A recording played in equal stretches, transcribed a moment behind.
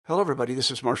Hello, everybody. This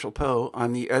is Marshall Poe.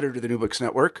 I'm the editor of the New Books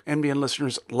Network. NBN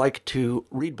listeners like to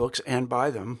read books and buy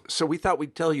them. So we thought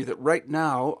we'd tell you that right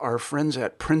now, our friends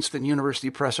at Princeton University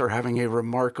Press are having a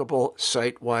remarkable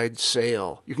site-wide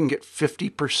sale. You can get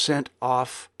 50%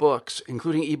 off books,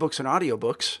 including ebooks and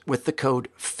audiobooks, with the code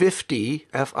 50,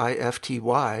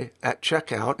 F-I-F-T-Y, at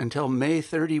checkout until May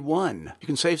 31. You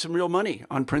can save some real money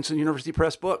on Princeton University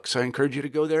Press books. I encourage you to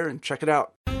go there and check it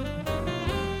out.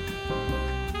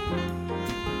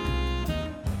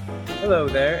 Hello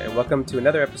there, and welcome to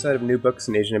another episode of New Books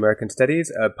in Asian American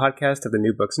Studies, a podcast of the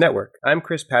New Books Network. I'm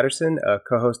Chris Patterson, a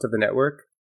co-host of the network,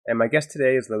 and my guest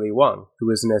today is Lily Wang, who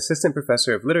is an assistant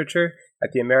professor of literature at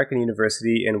the American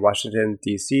University in Washington,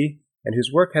 D.C., and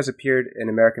whose work has appeared in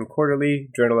American Quarterly,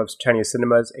 Journal of Chinese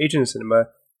Cinema's Asian Cinema,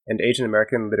 and Asian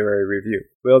American Literary Review.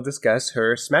 We'll discuss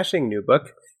her smashing new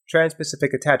book,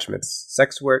 Trans-Pacific Attachments,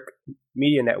 Sex Work,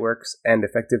 Media Networks, and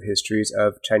Effective Histories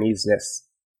of Chinese-ness,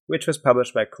 which was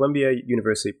published by Columbia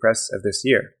University Press of this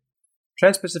year.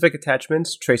 Trans-Pacific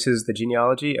Attachments traces the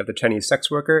genealogy of the Chinese sex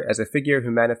worker as a figure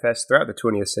who manifests throughout the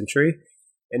 20th century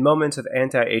in moments of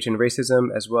anti-Asian racism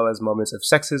as well as moments of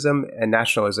sexism and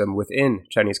nationalism within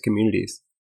Chinese communities.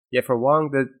 Yet for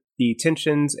Wang, the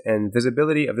tensions and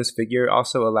visibility of this figure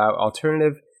also allow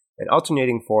alternative and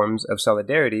alternating forms of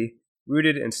solidarity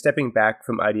rooted in stepping back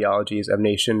from ideologies of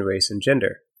nation, race, and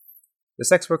gender. The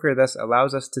sex worker thus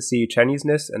allows us to see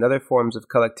Chinese-ness and other forms of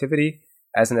collectivity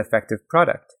as an effective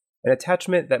product, an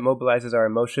attachment that mobilizes our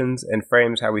emotions and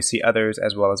frames how we see others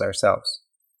as well as ourselves.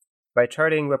 By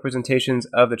charting representations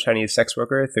of the Chinese sex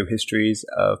worker through histories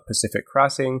of Pacific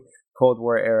crossing, Cold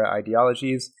War-era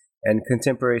ideologies, and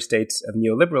contemporary states of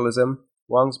neoliberalism,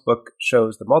 Wang's book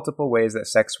shows the multiple ways that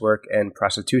sex work and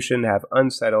prostitution have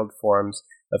unsettled forms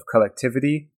of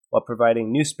collectivity while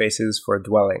providing new spaces for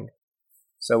dwelling.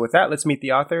 So with that, let's meet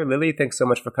the author. Lily, thanks so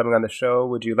much for coming on the show.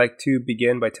 Would you like to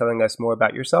begin by telling us more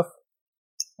about yourself?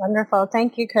 Wonderful.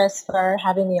 Thank you, Chris, for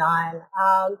having me on.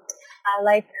 I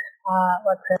like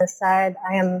what Chris said.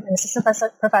 I am an assistant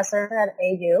professor at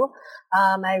AU.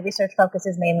 My research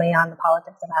focuses mainly on the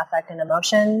politics of affect and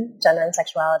emotion, gender and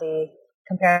sexuality,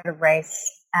 comparative race,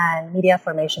 and media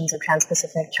formations of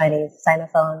Trans-Pacific Chinese,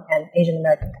 Sinophone, and Asian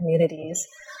American communities.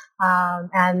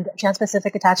 And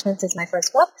Trans-Pacific Attachments is my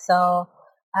first book, so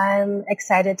I'm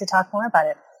excited to talk more about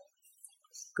it.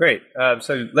 Great.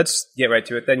 So let's get right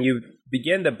to it. Then you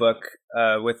begin the book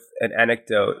with an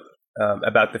anecdote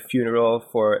about the funeral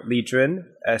for Li Jun,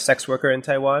 a sex worker in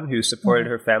Taiwan who supported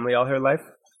her family all her life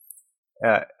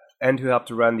and who helped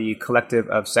to run the collective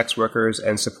of sex workers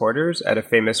and supporters at a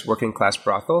famous working-class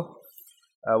brothel.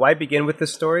 Why begin with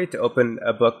this story to open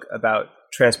a book about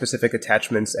trans-Pacific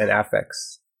attachments and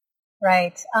affects?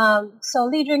 Right. So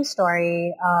Li Jun's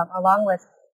story, along with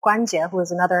Guan Jie, who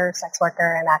is another sex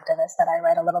worker and activist that I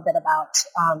write a little bit about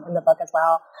in the book as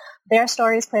well, their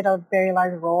stories played a very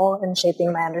large role in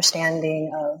shaping my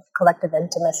understanding of collective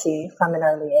intimacy from an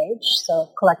early age. So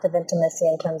collective intimacy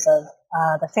in terms of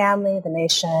the family, the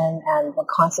nation, and what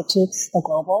constitutes the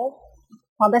global.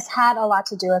 Well, this had a lot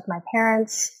to do with my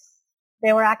parents.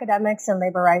 They were academics and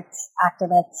labor rights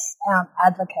advocates,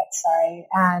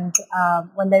 and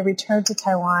when they returned to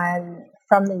Taiwan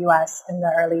from the U.S. in the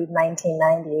early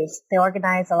 1990s, they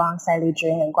organized alongside Li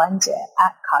Jun and Guan Jie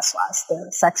at KASWAS,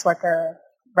 the Sex Worker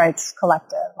Rights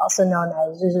Collective, also known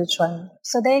as Zhizhichun.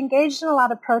 So they engaged in a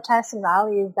lot of protests and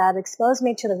rallies that exposed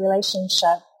me to the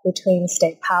relationship between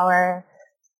state power,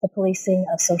 the policing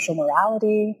of social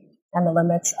morality, and the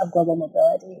limits of global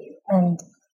mobility. And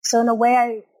so in a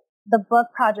way, the book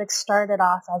project started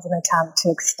off as an attempt to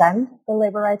extend the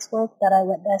labor rights work that I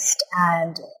witnessed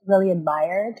and really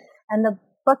admired. And the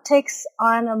book takes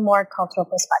on a more cultural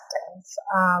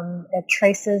perspective. It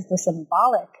traces the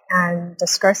symbolic and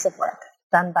discursive work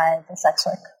done by the sex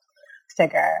work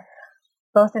figure,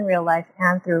 both in real life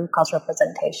and through cultural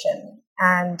presentation.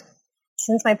 And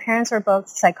since my parents were both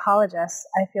psychologists,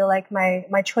 I feel like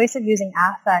my choice of using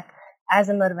affect as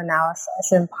a mode of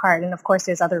analysis in part, and of course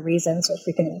there's other reasons which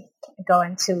we can go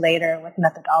into later with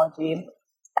methodology,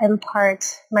 in part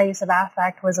my use of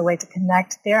affect was a way to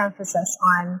connect their emphasis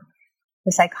on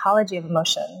the psychology of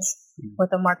emotions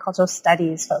with a more cultural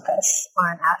studies focus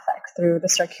on affect through the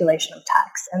circulation of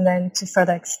text, and then to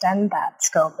further extend that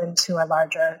scope into a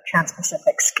larger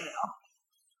trans-Pacific scale.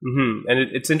 Mm-hmm. And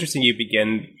it's interesting you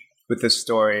begin with this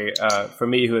story, for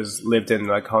me who has lived in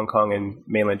like Hong Kong and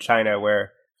mainland China,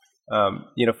 where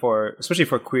especially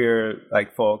for queer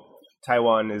like folk,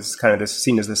 Taiwan is kind of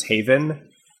seen as this haven,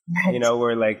 right,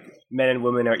 where like men and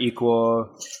women are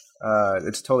equal.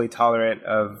 It's totally tolerant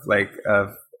of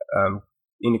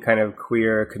any kind of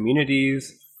queer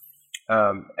communities.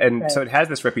 And so it has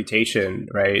this reputation,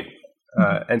 right?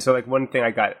 And so like one thing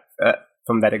I got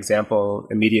from that example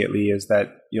immediately is that,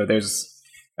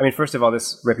 first of all,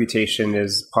 this reputation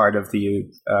is part of the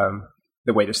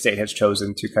way the state has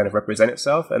chosen to kind of represent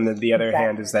itself. And then the other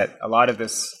hand is that a lot of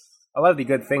the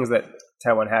good things that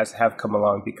Taiwan have come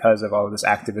along because of all of this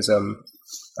activism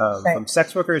from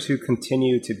sex workers who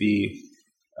continue to be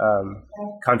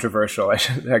controversial,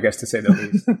 I guess, to say the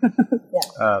least.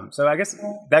 So I guess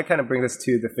that kind of brings us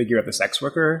to the figure of the sex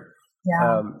worker.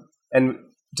 And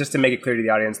just to make it clear to the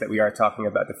audience that we are talking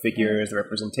about the figures, the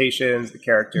representations, the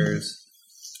characters,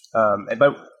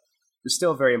 but it's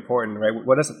still very important, right?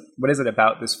 What is it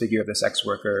about this figure of the sex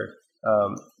worker?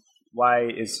 Why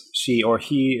is she or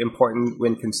he important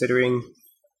when considering,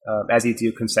 as you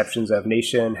do, conceptions of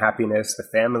nation, happiness, the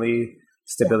family,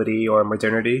 stability, or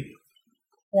modernity?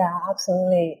 Yeah,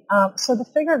 absolutely. So the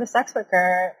figure of the sex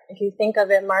worker, if you think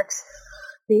of it, marks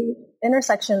the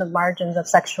intersection of margins of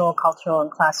sexual, cultural,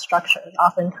 and class structures,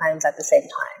 oftentimes at the same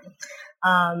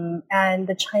time. And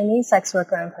the Chinese sex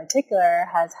worker in particular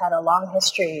has had a long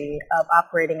history of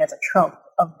operating as a trope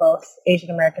of both Asian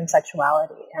American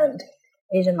sexuality and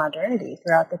Asian modernity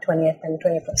throughout the 20th and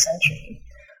 21st century.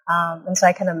 And so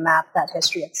I kind of map that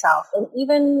history itself. And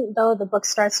even though the book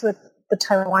starts with the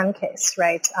Taiwan case,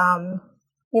 right?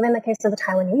 Even the case of the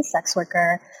Taiwanese sex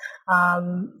worker,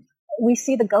 we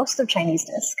see the ghost of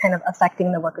Chineseness kind of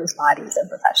affecting the workers' bodies and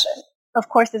profession. Of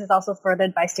course, this is also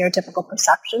furthered by stereotypical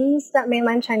perceptions that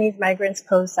mainland Chinese migrants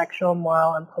pose sexual,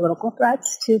 moral, and political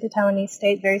threats to the Taiwanese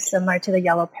state, very similar to the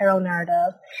Yellow Peril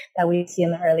narrative that we see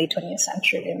in the early 20th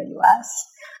century in the U.S.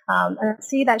 And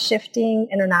see that shifting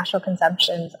international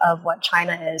conceptions of what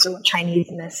China is or what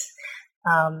Chineseness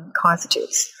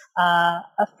constitutes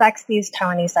affects these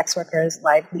Taiwanese sex workers'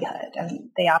 livelihood, and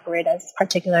they operate as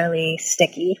particularly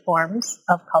sticky forms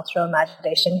of cultural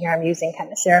imagination. Here I'm using kind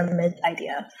of Sarah Mid's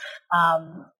idea.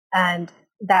 And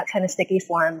that kind of sticky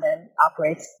form then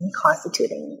operates in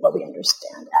constituting what we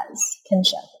understand as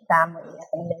kinship, family,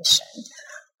 and nation.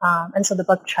 And so the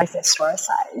book tries to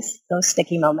historicize those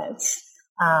sticky moments.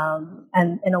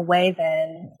 And in a way,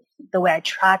 then, the way I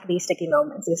track these sticky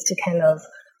moments is to kind of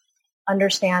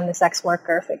understand the sex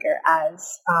worker figure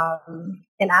as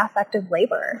an affective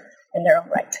labor in their own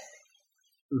right.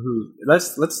 Mm-hmm.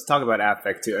 Let's talk about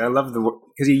affect too. And I love the word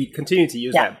because you continue to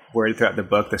use that word throughout the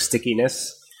book, the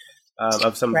stickiness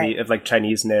of some of like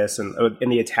Chineseness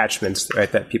and the attachments,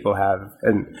 right, that people have.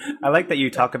 And I like that you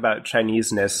talk about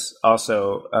Chineseness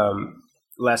also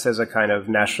less as a kind of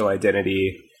national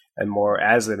identity and more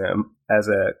as a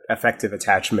affective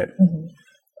attachment. Mm-hmm.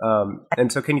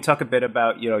 And so can you talk a bit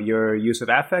about, your use of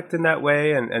affect in that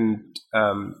way and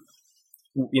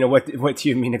what do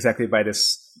you mean exactly by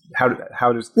this?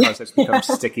 How does concepts become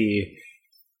sticky?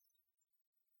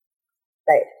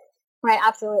 Right,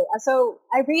 absolutely. So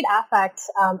I read affect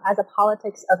as a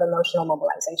politics of emotional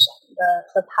mobilization,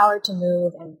 the power to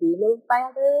move and be moved by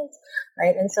others,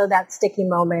 right? And so that sticky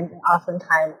moment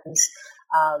oftentimes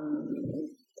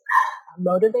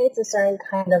motivates a certain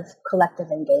kind of collective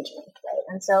engagement, right?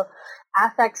 And so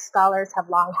affect scholars have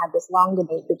long had this long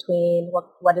debate between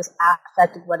what is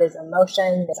affect and what is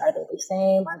emotion. Are they the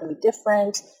same? Are they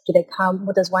different?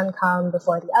 Does one come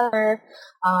before the other?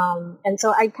 And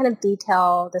so I kind of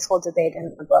detail this whole debate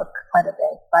in the book quite a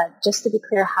bit. But just to be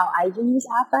clear how I use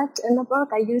affect in the book,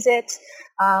 I use it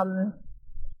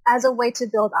as a way to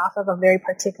build off of a very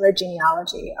particular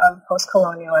genealogy of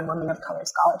post-colonial and women of color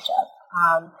scholarship.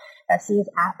 That sees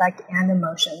affect and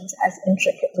emotions as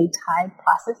intricately tied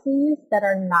processes that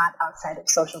are not outside of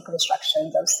social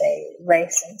constructions of, say,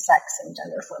 race and sex and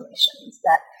gender formations.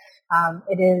 That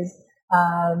it is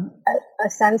a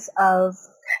sense of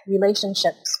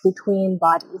relationships between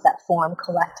bodies that form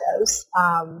collectives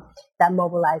that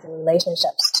mobilize in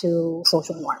relationships to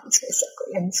social norms,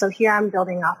 basically. And so here I'm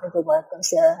building off of the work of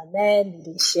Sarah Hamid,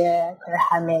 Li Xie, Claire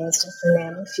Hemmings, just to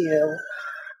name a few.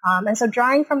 And so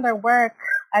drawing from their work,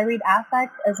 I read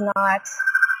affect as not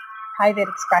private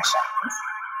expressions,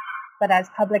 but as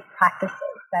public practices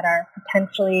that are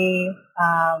potentially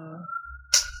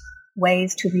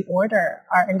ways to reorder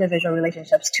our individual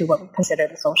relationships to what we consider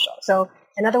the social. So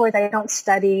in other words, I don't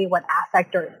study what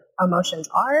affect or emotions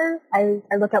are. I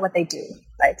look at what they do,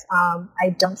 right?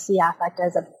 I don't see affect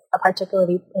as a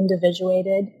particularly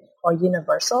individuated or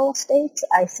universal state.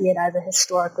 I see it as a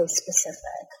historically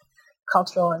specific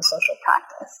cultural and social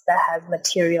practice that has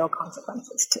material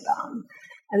consequences to them.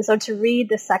 And so to read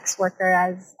the sex worker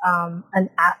as an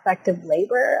affective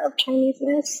labor of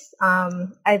Chineseness,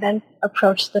 I then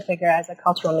approach the figure as a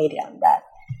cultural medium that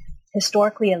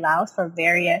historically allows for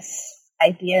various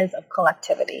ideas of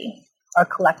collectivity or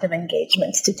collective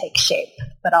engagements to take shape,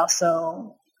 but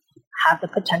also have the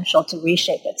potential to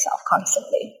reshape itself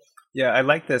constantly. Yeah, I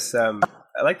like this.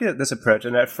 I like this approach.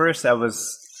 And at first, I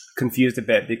was confused a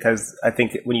bit because I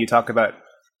think when you talk about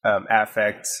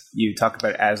affect, you talk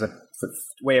about it as a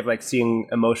way of like seeing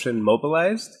emotion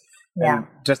mobilized. Yeah. And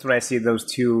just when I see those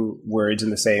two words in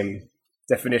the same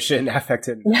definition, affect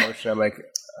and emotion, I'm like,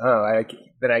 oh,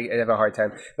 then I have a hard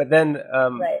time. But then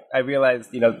I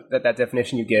realized, that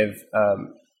definition you give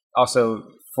also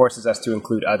forces us to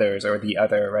include others or the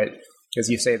other, right? Because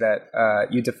you say that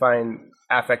you define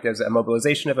affect as a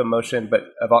mobilization of emotion, but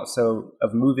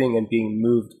of moving and being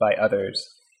moved by others.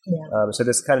 Yeah. So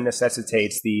this kind of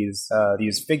necessitates these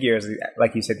figures,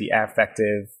 like you said, the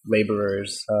affective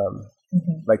laborers,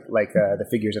 like the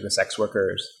figures of the sex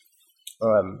workers.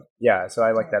 So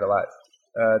I like that a lot.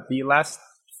 The last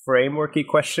frameworky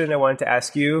question I wanted to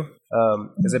ask you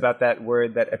is about that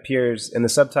word that appears in the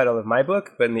subtitle of my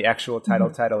book, but in the actual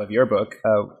title of your book,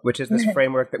 which is this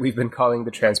framework that we've been calling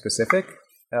the Trans-Pacific.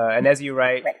 And as you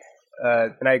write,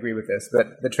 and I agree with this,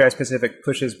 but the Trans-Pacific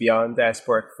pushes beyond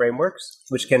diasporic frameworks,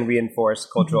 which can reinforce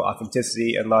cultural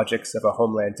authenticity and logics of a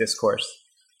homeland discourse.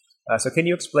 So can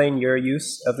you explain your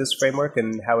use of this framework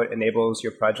and how it enables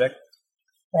your project?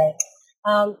 Right.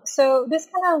 So this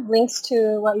kind of links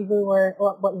to what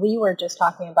we were just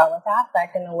talking about with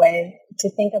affect, in a way, to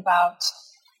think about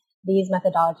these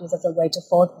methodologies as a way to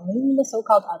fold in the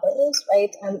so-called others,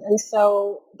 right? And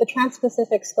so the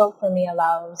Trans-Pacific scope for me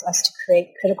allows us to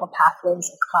create critical pathways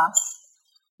across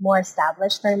more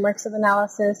established frameworks of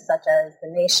analysis, such as the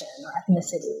nation or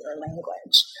ethnicity or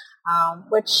language,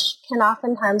 which can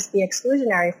oftentimes be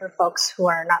exclusionary for folks who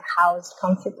are not housed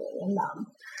comfortably in them.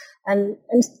 And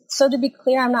so to be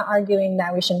clear, I'm not arguing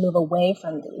that we should move away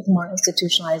from these more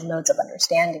institutionalized modes of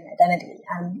understanding identity.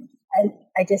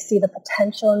 I just see the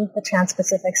potential in the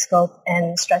Trans-Pacific scope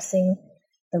and stressing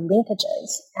the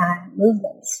linkages and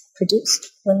movements produced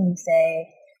when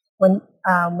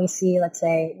we see, let's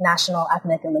say, national,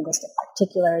 ethnic, and linguistic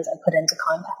particulars are put into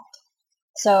contact.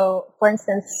 So, for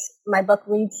instance, my book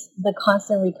reads the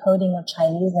constant recoding of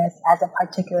Chineseness as a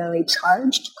particularly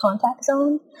charged contact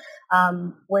zone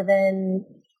within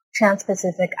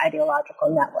Trans-Pacific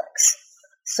ideological networks.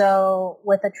 So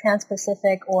with a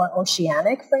Trans-Pacific or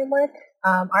oceanic framework,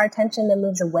 our attention then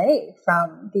moves away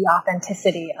from the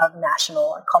authenticity of national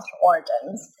or cultural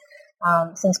origins.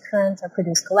 Since currents are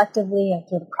produced collectively and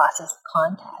through the process of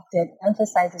contact, it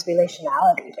emphasizes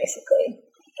relationality, basically.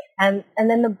 And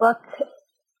then the book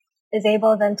is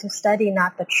able then to study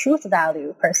not the truth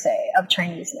value, per se, of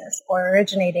Chineseness or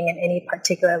originating in any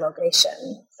particular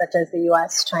location, such as the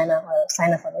US, China, or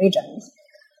Sinophone regions,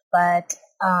 but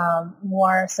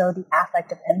more so the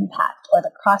affective impact or the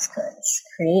cross-currents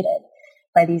created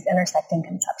by these intersecting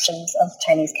conceptions of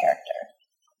Chinese character.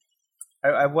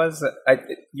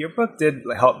 Your book did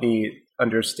help me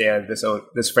understand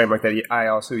this framework that I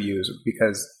also use,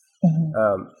 because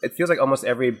it feels like almost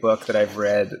every book that I've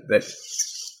read that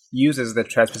uses the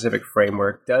Trans-Pacific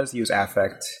framework does use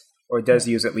affect, or does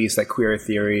use at least like queer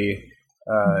theory,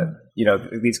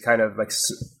 these kind of like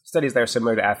studies that are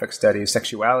similar to affect studies,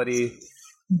 sexuality,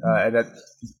 and that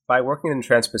by working in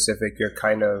Trans-Pacific, you're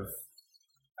kind of,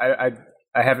 I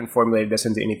haven't formulated this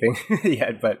into anything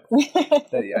yet, but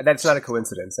that's not a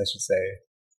coincidence, I should say.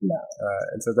 No.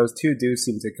 And so those two do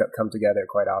seem to come together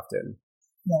quite often.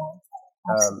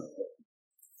 Yeah, absolutely.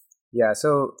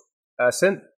 So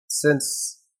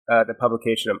since the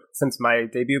publication, since my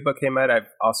debut book came out, I've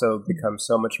also become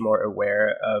so much more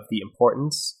aware of the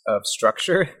importance of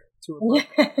structure to a book.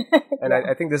 And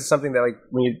I think this is something that, like,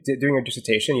 when you're doing your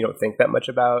dissertation, you don't think that much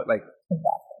about. Like,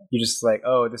 you just like,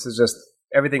 oh, this is just,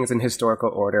 everything is in historical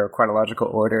order, chronological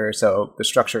order, so the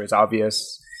structure is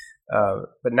obvious.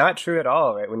 But not true at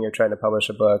all, right? When you're trying to publish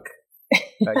a book,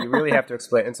 you really have to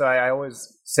explain. And so I always,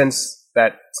 since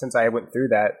I went through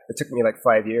that, it took me like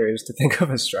 5 years to think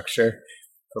of a structure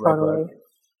for my book.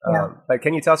 But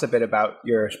can you tell us a bit about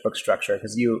your book structure?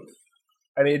 Because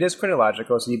it is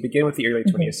chronological. So you begin with the early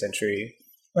 20th century,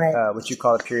 which you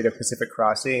call a period of Pacific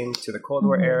crossing, to the Cold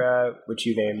War era, which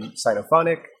you name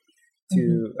Sinophonic,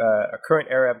 to a current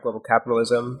era of global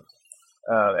capitalism.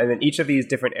 And then each of these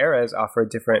different eras offer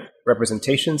different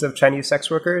representations of Chinese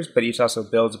sex workers, but each also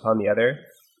builds upon the other.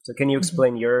 So can you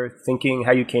explain your thinking,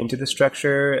 how you came to this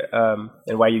structure,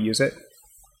 and why you use it?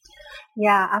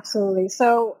 Yeah, absolutely.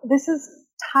 So this is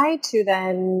tied to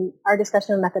then our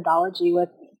discussion of methodology with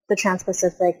the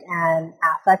Trans-Pacific and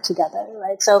affect together,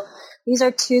 right? So these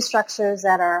are two structures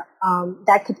that are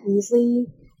that could easily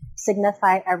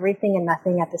signify everything and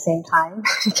nothing at the same time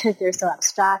because they're so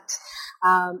abstract,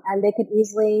 and they could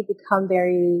easily become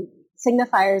very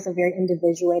signifiers of very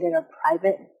individuated or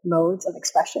private modes of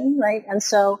expression, right? And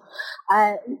so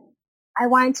I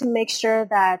wanted to make sure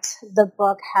that the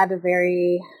book had a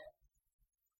very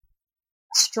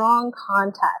strong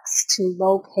context to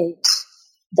locate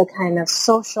the kind of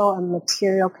social and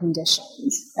material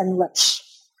conditions in which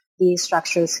these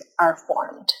structures are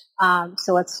formed.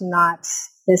 So it's not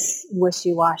this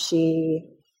wishy-washy,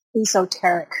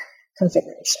 esoteric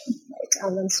configuration,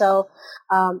 right? And so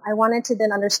I wanted to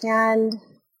then understand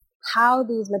how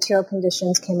these material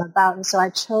conditions came about. And so I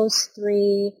chose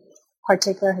 3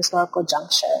 particular historical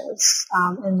junctures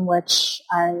in which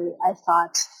I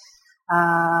thought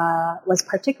was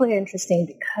particularly interesting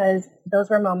because those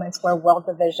were moments where world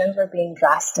divisions were being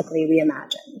drastically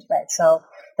reimagined, right? So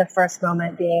the first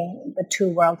moment being the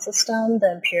two-world system,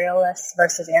 the imperialist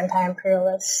versus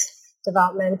anti-imperialist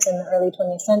development in the early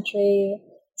 20th century.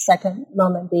 Second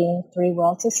moment being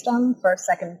three-world system, first,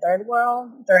 second, third world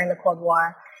during the Cold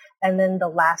War. And then the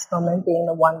last moment being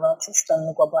the one-world system,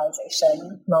 the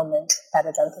globalization moment that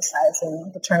is emphasized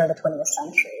in the turn of the 20th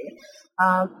century.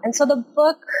 And so the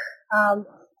book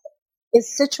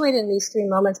is situated in these 3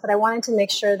 moments, but I wanted to make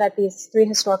sure that these 3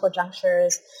 historical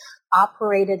junctures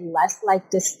operated less like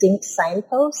distinct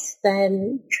signposts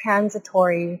than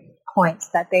transitory points,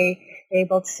 that they were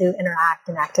able to interact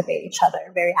and activate each other,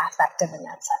 very affective in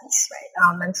that sense,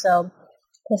 right? And so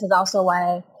this is also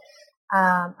why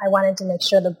I wanted to make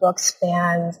sure the book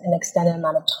spans an extended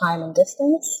amount of time and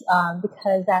distance,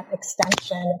 because that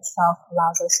extension itself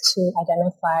allows us to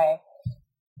identify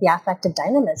the affective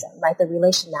dynamism, right? The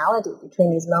relationality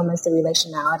between these moments, the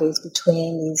relationalities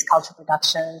between these cultural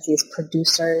productions, these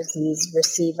producers, these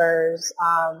receivers,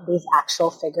 these actual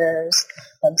figures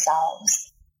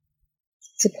themselves,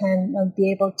 to kind of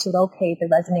be able to locate the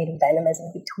resonating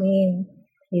dynamism between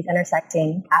these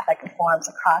intersecting affective forms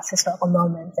across historical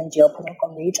moments and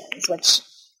geopolitical regions, which,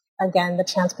 again, the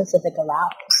Trans-Pacific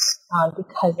allows,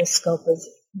 because the scope is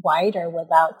wider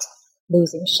without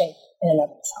losing shape in and of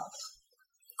itself.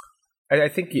 I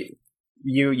think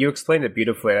you explained it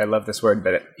beautifully. I love this word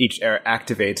that each era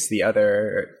activates the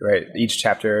other, right? Each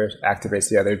chapter activates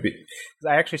the other.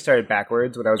 I actually started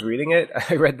backwards when I was reading it.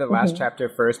 I read the last chapter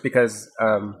first because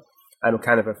I'm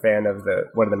kind of a fan of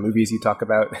one of the movies you talk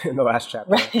about in the last chapter.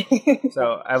 Right.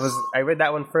 So I read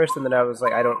that one first, and then I was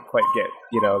like, I don't quite get,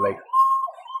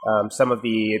 some of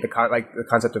the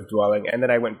concept of dwelling. And then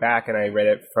I went back and I read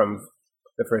it from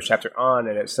the first chapter on,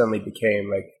 and it suddenly became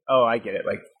like, oh, I get it.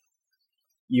 Like,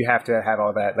 you have to have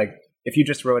all that. Like, if you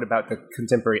just wrote about the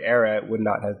contemporary era, it would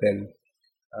not have been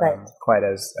quite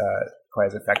as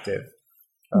effective.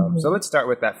 So let's start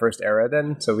with that first era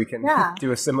then, so we can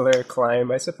do a similar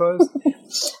climb, I suppose.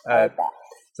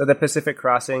 So the Pacific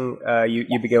Crossing,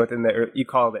 you begin within you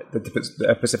called it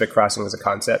the Pacific Crossing as a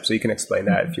concept, so you can explain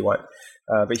that if you want.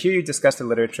 But here you discuss the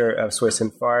literature of Sui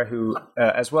Sin Far, who,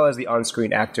 as well as the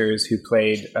on-screen actors who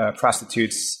played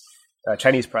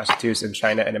Chinese prostitutes in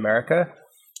China and America.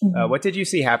 What did you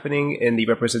see happening in the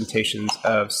representations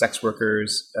of sex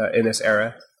workers in this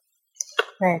era?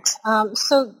 Right.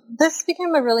 So this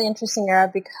became a really interesting era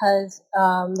because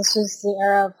this was the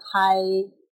era of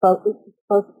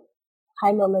both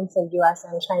high moments of U.S.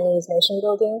 and Chinese nation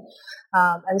building.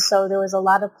 And so there was a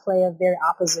lot of play of very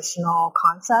oppositional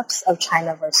concepts of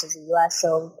China versus the U.S.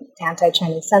 So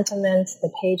anti-Chinese sentiments,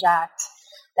 the Page Act,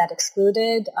 that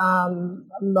excluded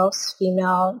most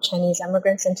female Chinese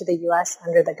immigrants into the U.S.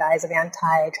 under the guise of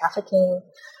anti-trafficking,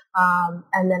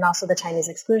 and then also the Chinese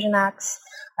Exclusion Acts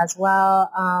as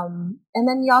well. And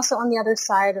then you also, on the other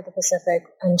side of the Pacific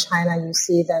in China, you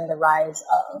see then the rise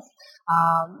of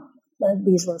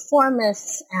these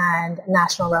reformists and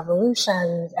national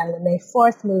revolutions and the May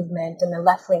 4th movement and the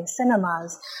left-wing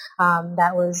cinemas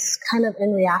that was kind of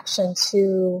in reaction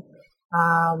to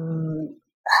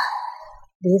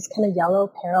these kind of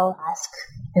yellow peril-esque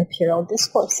imperial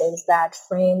discourses that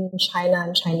frame China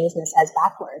and Chineseness as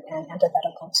backward and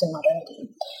antithetical to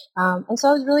modernity. And so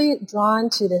I was really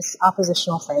drawn to this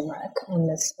oppositional framework in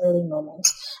this early moment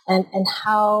and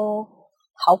how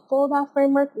helpful that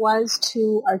framework was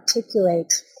to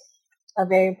articulate a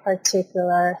very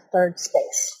particular third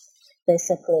space,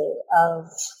 basically, of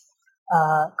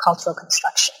cultural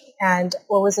construction. And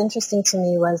what was interesting to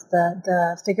me was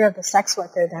the figure of the sex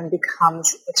worker then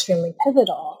becomes extremely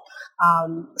pivotal,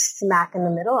 smack in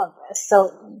the middle of this.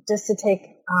 So just to take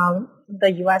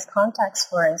the U.S. context,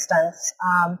 for instance,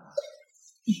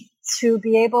 to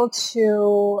be able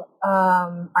to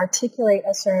articulate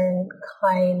a certain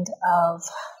kind of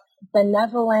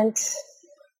benevolent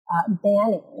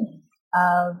banning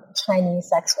of Chinese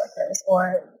sex workers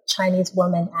or Chinese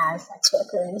women as sex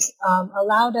workers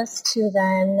allowed us to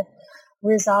then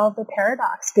resolve the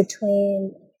paradox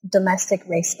between domestic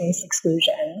race-based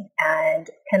exclusion and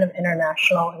kind of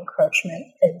international encroachment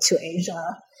into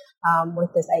Asia with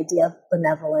this idea of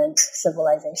benevolent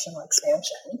civilizational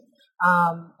expansion.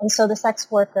 And so the sex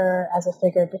worker as a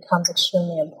figure becomes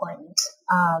extremely important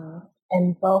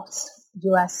in both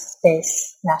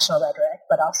U.S.-based national rhetoric,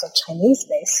 but also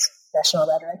Chinese-based national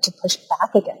rhetoric to push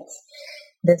back against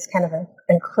this kind of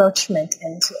encroachment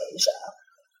into Asia.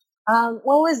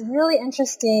 What was really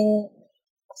interesting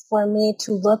for me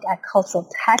to look at cultural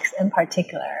texts in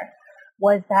particular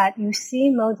was that you see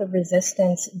modes of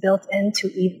resistance built into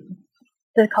even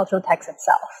the cultural text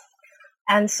itself.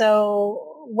 And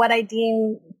so what I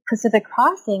deem Pacific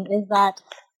Crossing is that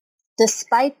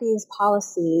despite these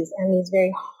policies and these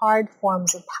very hard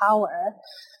forms of power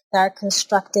that are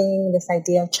constructing this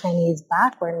idea of Chinese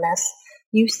backwardness,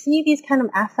 you see these kind of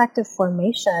affective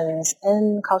formations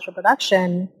in cultural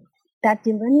production that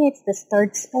delineates this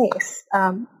third space.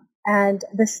 And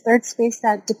this third space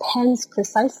that depends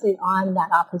precisely on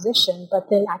that opposition, but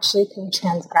then actually can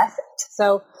transgress it.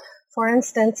 So, for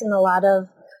instance, in a lot of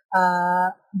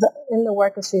in the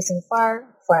work of Sui Sin Far,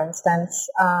 for instance,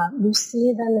 you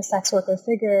see then the sex worker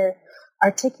figure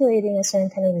articulating a certain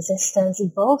kind of resistance,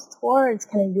 both towards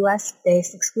kind of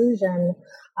U.S.-based exclusion,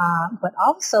 but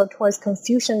also towards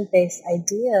Confucian-based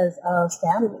ideas of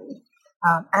family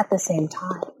at the same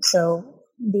time. So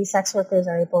these sex workers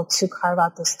are able to carve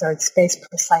out this third space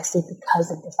precisely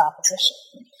because of this opposition.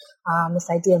 This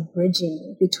idea of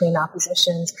bridging between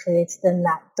oppositions creates then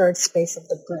that third space of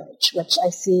the bridge, which I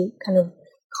see kind of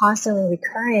constantly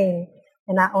recurring,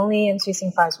 and not only in Sui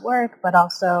Sin Far's work, but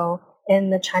also in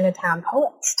the Chinatown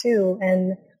poets too,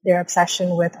 and their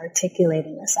obsession with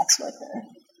articulating the sex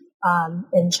worker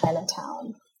in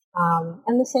Chinatown.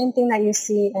 And the same thing that you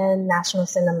see in national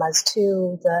cinemas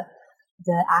too,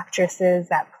 the actresses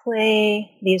that play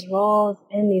these roles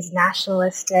in these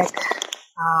nationalistic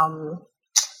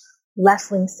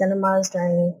left-wing cinemas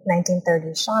during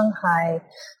 1930s Shanghai,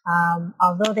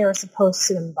 although they were supposed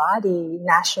to embody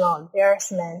national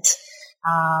embarrassment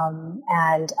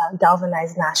and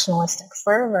galvanize nationalistic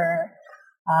fervor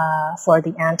for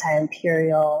the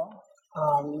anti-imperial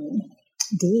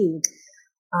deed,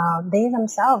 they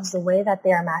themselves, the way that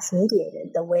they are mass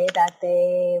mediated, the way that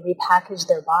they repackage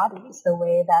their bodies, the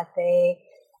way that they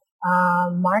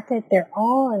market their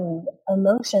own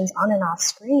emotions on and off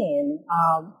screen,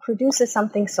 produces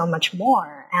something so much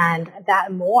more. And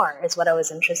that more is what I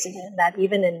was interested in, that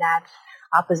even in that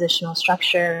oppositional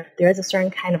structure, there is a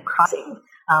certain kind of crossing.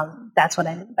 That's what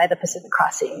I mean by the Pacific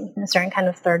Crossing, a certain kind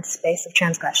of third space of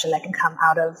transgression that can come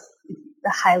out of the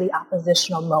highly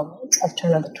oppositional moment of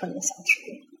turn of the 20th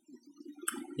century.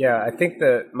 Yeah, I think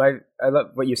I love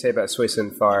what you say about Sui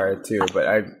Sin Far too, but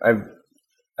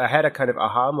I had a kind of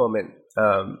aha moment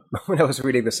when I was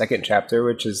reading the second chapter,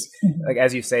 which is like,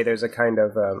 as you say, there's a kind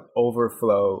of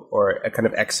overflow or a kind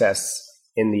of excess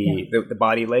in the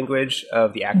body language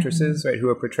of the actresses, right, who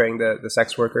are portraying the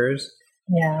sex workers.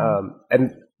 Yeah.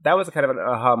 And that was a kind of an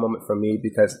aha moment for me,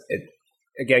 because it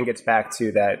again gets back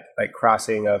to that like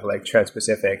crossing of like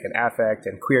trans-Pacific and affect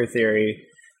and queer theory,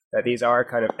 that these are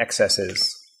kind of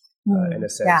excesses in a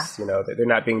sense. You know, they're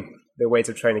not being, they're ways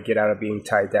of trying to get out of being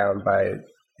tied down by,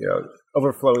 you know,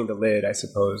 overflowing the lid, I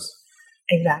suppose.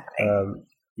 Exactly.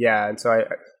 Yeah, and so I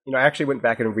actually went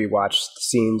back and rewatched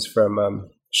scenes from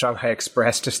Shanghai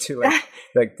Express just to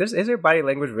like is their body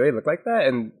language really look like that?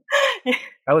 And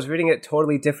I was reading it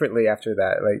totally differently after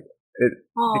that,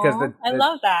 because I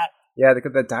love that. Yeah,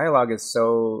 because the dialogue is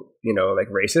so, you know, like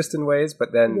racist in ways,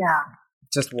 but then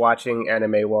just watching Anna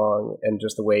May Wong and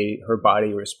just the way her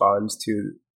body responds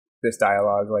to this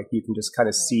dialogue, like you can just kind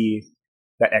of see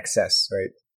that excess,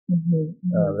 right?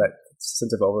 That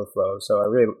sense of overflow. So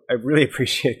I really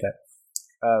appreciate that.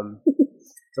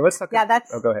 So let's talk. Yeah,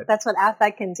 go ahead. That's what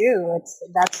affect can do.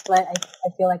 That's what I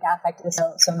feel like affect is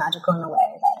so magical in a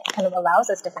way that it kind of allows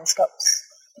us different scopes.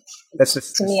 That's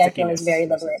just to me, I feel is very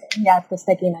liberating. Yeah, it's the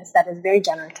stickiness that is very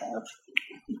generative.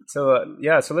 So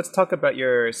so let's talk about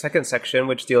your second section,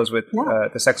 which deals with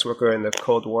the sex worker in the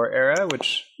Cold War era,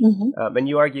 which and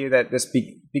you argue that this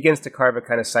begins to carve a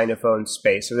kind of Sinophone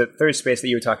space. So the third space that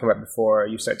you were talking about before,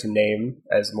 you start to name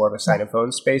as more of a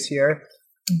Sinophone space here.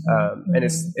 And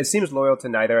it seems loyal to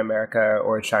neither America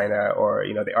or China or,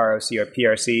 you know, the ROC or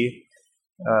PRC,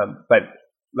 but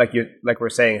like we're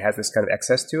saying, it has this kind of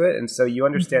excess to it. And so you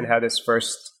understand how this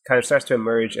first kind of starts to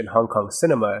emerge in Hong Kong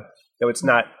cinema, though it's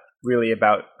not really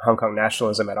about Hong Kong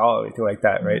nationalism at all or anything like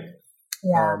that, right?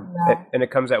 And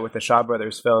it comes out with the Shaw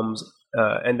Brothers films,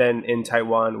 and then in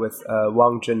Taiwan with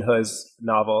Wang Junhe's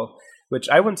novel, which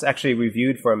I once actually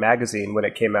reviewed for a magazine when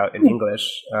it came out in English,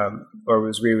 or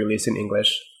was re-released in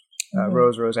English.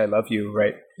 Rose, Rose, I Love You,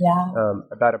 right? Yeah.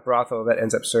 About a brothel that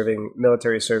ends up serving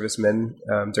military servicemen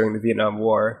during the Vietnam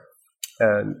War.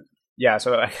 And yeah,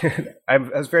 so I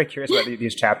was very curious about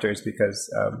these chapters because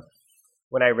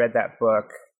when I read that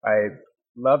book, I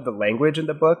loved the language in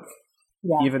the book,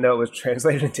 even though it was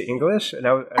translated into English. And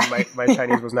my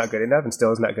Chinese was not good enough and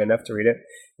still is not good enough to read it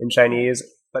in Chinese.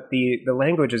 But the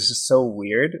language is just so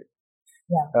weird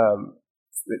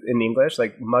in English,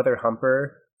 like mother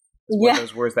humper. One of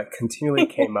those words that continually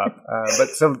came up. But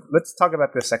so let's talk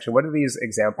about this section. What do these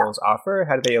examples offer?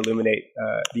 How do they illuminate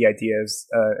the ideas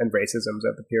and racisms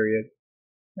of the period?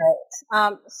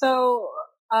 Right. So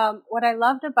what I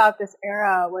loved about this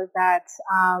era was that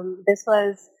this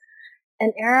was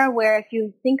an era where if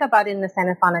you think about it in the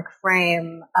Sinophonic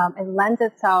frame, it lends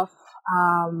itself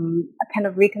a kind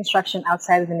of reconstruction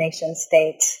outside of the nation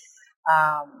state.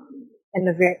 In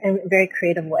very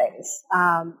creative ways.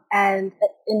 And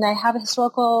I have a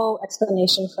historical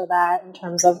explanation for that in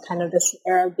terms of kind of this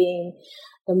era being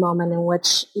the moment in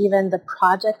which even the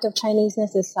project of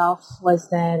Chineseness itself was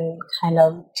then kind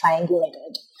of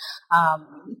triangulated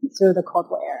through the Cold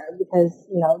War era, because,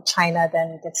 China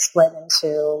then gets split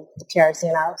into the PRC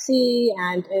and ROC,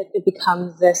 and it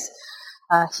becomes this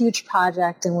huge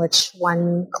project in which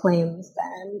one claims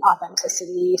then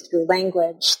authenticity through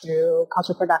language, through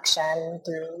cultural production,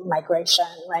 through migration,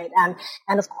 right?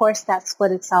 And of course that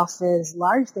split itself is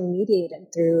largely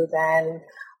mediated through then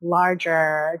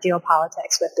larger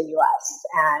geopolitics with the US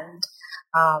and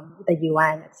the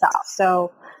UN itself.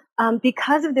 So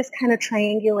because of this kind of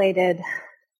triangulated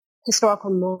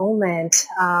historical moment,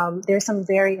 there's some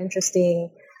very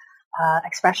interesting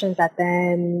expressions that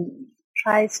then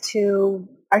tries to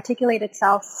articulate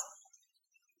itself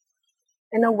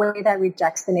in a way that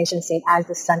rejects the nation state as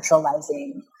the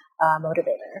centralizing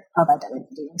motivator of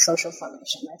identity and social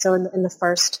formation. Right? So in the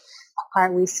first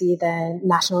part, we see then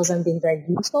nationalism being very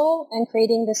useful in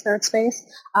creating this third space.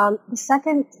 The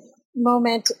second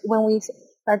moment, when we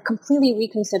are completely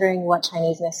reconsidering what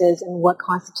Chineseness is and what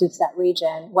constitutes that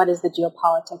region, what is the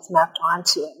geopolitics mapped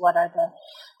onto it, what are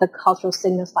the cultural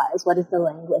signifiers, what is the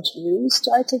language used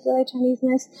to articulate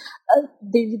Chineseness,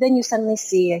 then you suddenly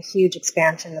see a huge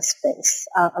expansion of space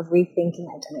of rethinking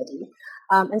identity.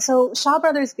 And so Shaw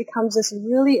Brothers becomes this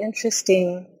really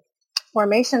interesting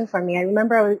formation for me. I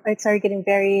remember I started getting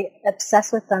very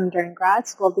obsessed with them during grad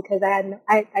school because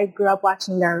I grew up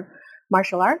watching their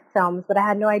martial art films, but I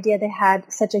had no idea they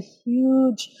had such a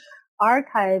huge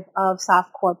archive of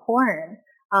softcore porn.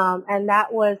 And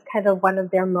that was kind of one of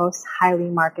their most highly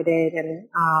marketed and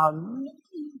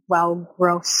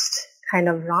well-grossed kind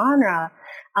of genre.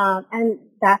 And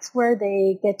that's where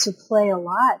they get to play a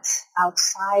lot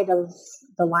outside of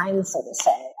the lines, so to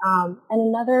say.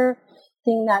 And another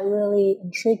thing that really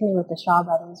intrigued me with the Shaw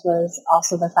Brothers was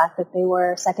also the fact that they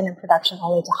were second in production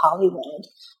only to Hollywood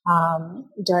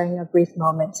during a brief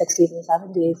moment, 60s and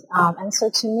 70s. And so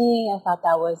to me, I thought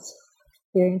that was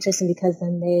very interesting because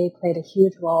then they played a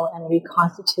huge role in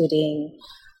reconstituting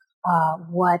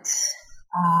what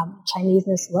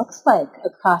Chineseness looks like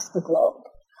across the globe.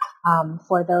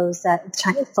 For those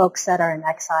folks that are in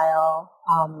exile,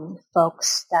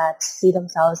 folks that see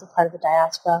themselves as part of the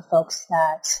diaspora, folks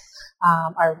that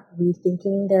are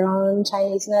rethinking their own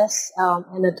Chineseness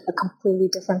in a completely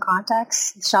different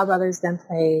context. Shaw Brothers then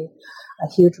play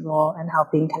a huge role in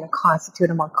helping kind of constitute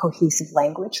a more cohesive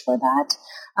language for that.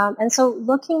 And so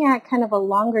looking at kind of a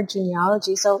longer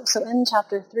genealogy, so in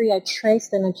chapter 3, I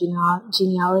traced in a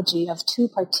genealogy of two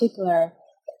particular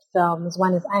films.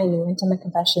 One is Ainu, Intimate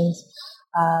Confessions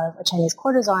of a Chinese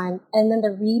Courtesan, and then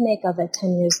the remake of it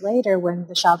 10 years later when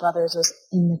the Shaw Brothers was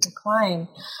in the decline.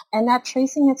 And that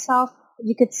tracing itself,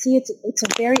 you could see it's a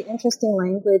very interesting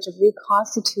language of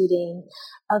reconstituting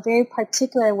a very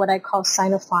particular, what I call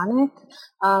sinophonic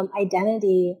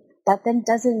identity that then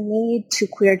doesn't need to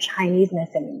queer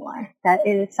Chineseness anymore, that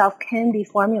it itself can be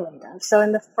formulated. So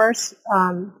in the first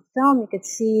film, you could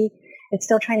see it's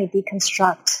still trying to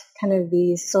deconstruct kind of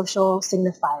these social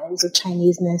signifiers of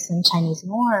Chineseness and Chinese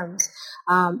norms.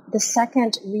 The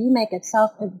second remake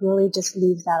itself, it really just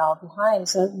leaves that all behind.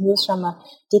 So it moves from a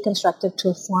deconstructive to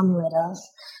a formulative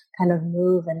kind of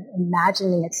move and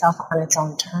imagining itself on its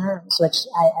own terms, which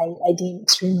I deem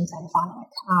extremely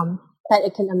xenophonic. That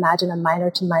it can imagine a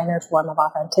minor-to-minor form of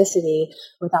authenticity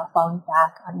without falling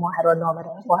back on more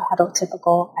heteronormative or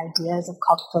heterotypical ideas of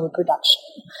cultural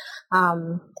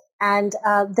reproduction. And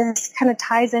this kind of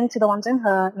ties into the Wang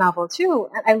Zhenhe novel too.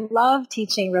 And I love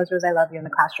teaching Rose, Rose, I Love You in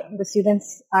the classroom. The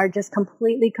students are just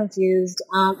completely confused,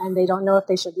 and they don't know if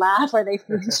they should laugh or they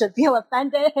should feel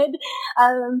offended.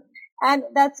 And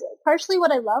that's partially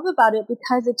what I love about it,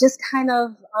 because it just kind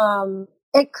of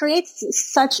it creates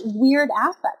such weird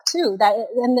affect too.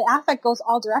 And the affect goes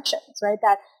all directions, right?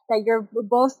 That you're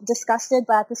both disgusted,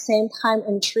 but at the same time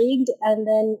intrigued, and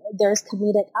then there's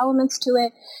comedic elements to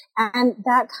it, and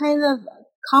that kind of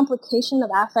complication of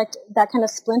affect, that kind of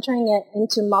splintering it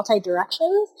into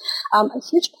multi-directions, a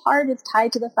huge part is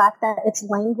tied to the fact that its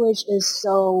language is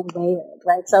so layered,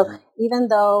 right? So even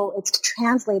though it's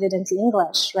translated into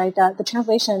English, right, the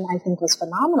translation, I think, was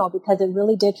phenomenal, because it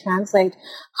really did translate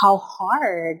how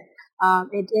hard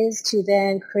it is to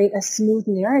then create a smooth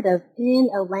narrative in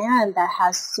a land that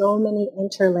has so many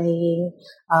interlaying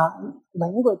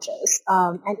languages.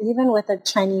 And even with a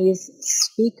Chinese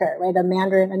speaker, right, a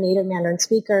native Mandarin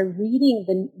speaker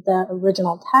reading the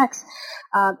original text,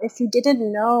 if you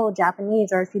didn't know Japanese,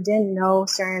 or if you didn't know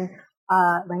certain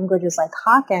languages like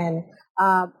Hokkien,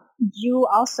 you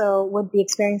also would be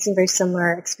experiencing very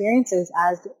similar experiences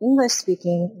as the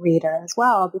English-speaking reader as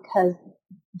well, because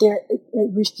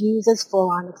it refuses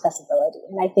full-on accessibility.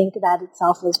 And I think that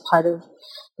itself is part of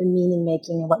the meaning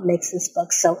making, and what makes this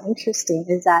book so interesting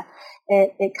is that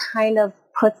it kind of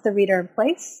puts the reader in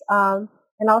place,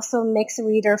 and also makes the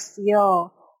reader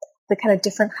feel the kind of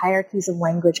different hierarchies of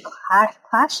language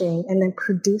clashing, and then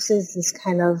produces this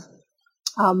kind of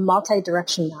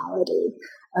multi-directionality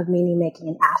of meaning making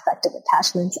and affective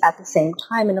attachments at the same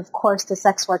time. And of course, the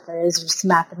sex worker is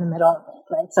smack in the middle of it,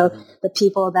 right? So the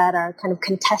people that are kind of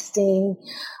contesting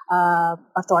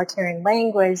authoritarian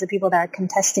language, the people that are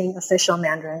contesting official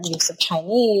Mandarin use of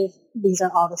Chinese, these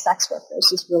are all the sex workers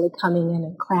just really coming in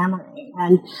and clamoring.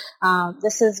 And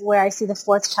this is where I see the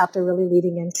fourth chapter really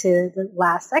leading into the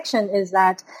last section, is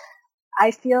that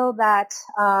I feel that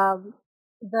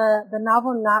the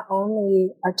novel not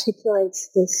only articulates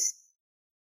this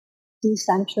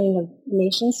decentering of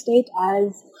nation state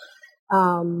as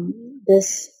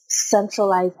this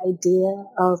centralized idea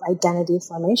of identity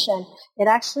formation, it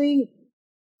actually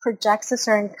projects a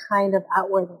certain kind of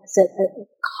outwardness. It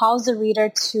calls the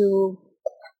reader to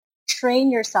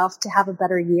train yourself to have a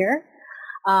better year,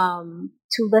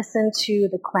 to listen to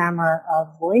the clamor of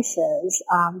voices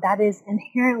that is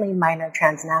inherently minor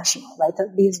transnational, right?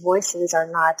 These voices are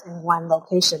not in one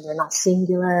location. They're not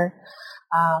singular.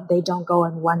 They don't go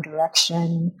in one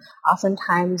direction.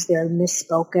 Oftentimes they're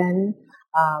misspoken.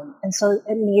 And so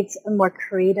it needs a more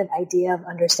creative idea of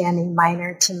understanding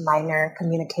minor to minor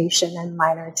communication and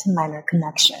minor to minor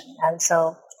connection. And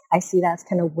so I see that's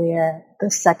kind of where the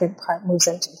second part moves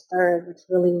into third, which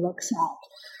really looks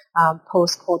at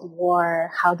post-Cold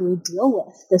War, how do we deal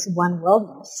with this one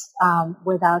worldness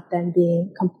without them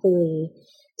being completely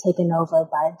taken over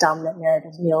by a dominant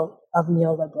narrative of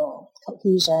neoliberal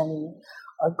cohesion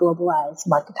or globalized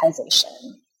marketization.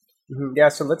 Mm-hmm. Yeah,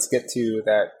 so let's get to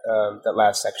that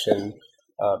last section.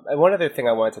 And one other thing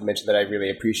I wanted to mention that I really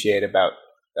appreciate about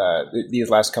these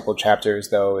last couple of chapters,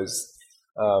 though, is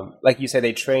like you said,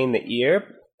 they train the ear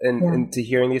into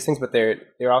hearing these things, but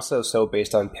they're also so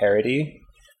based on parody,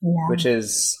 which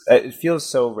is it feels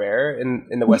so rare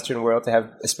in the Western world to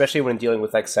have, especially when dealing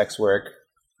with like sex work,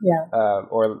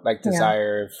 or like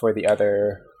desire for the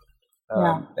other.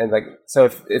 And like, so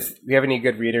if we have any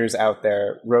good readers out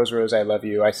there, Rose, Rose, I Love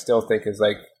You, I still think is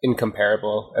like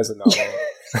incomparable as a novel.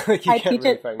 Like I teach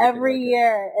it every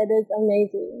year. It is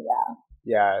amazing.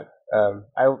 Yeah.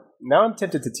 Now I'm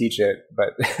tempted to teach it,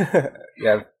 but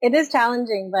yeah. It is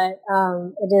challenging, but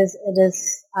it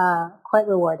is quite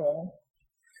rewarding.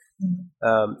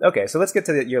 Okay, so let's get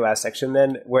to your last section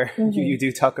then, where you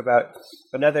do talk about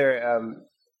another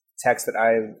text that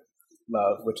I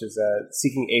love, which is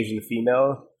Seeking Asian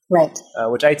Female, right?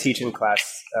 Which I teach in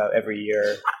class every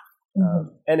year,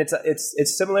 and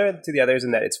it's similar to the others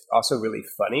in that it's also really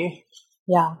funny.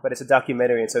 Yeah, but it's a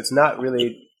documentary, and so it's not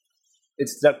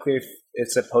clear if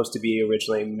it's supposed to be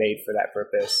originally made for that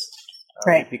purpose.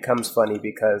 Right. It becomes funny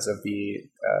because of the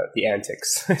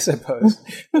antics, I suppose,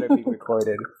 that are being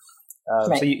recorded.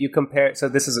 Right. So you compare. So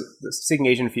this is Seeking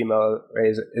Asian Female,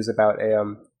 right, is about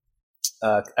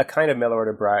a kind of mail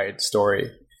order bride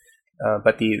story,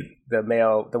 but the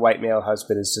white male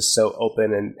husband is just so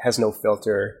open and has no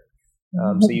filter.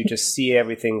 So you just see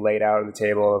everything laid out on the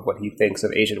table of what he thinks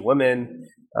of Asian women,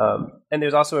 and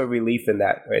there's also a relief in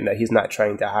that, right? In that he's not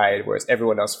trying to hide, whereas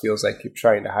everyone else feels like you're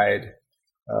trying to hide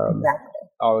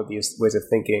all of these ways of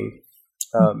thinking.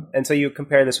 And so you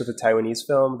compare this with a Taiwanese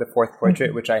film, The Fourth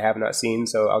Portrait, which I have not seen,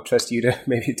 so I'll trust you to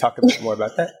maybe talk a bit more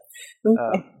about that.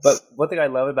 But one thing I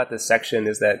love about this section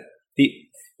is that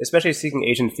especially Seeking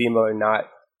Asian Female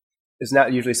is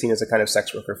not usually seen as a kind of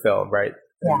sex worker film, right?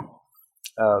 Yeah.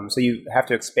 So you have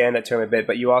to expand that term a bit,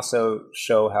 but you also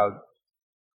show how,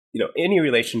 any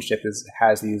relationship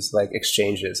has these like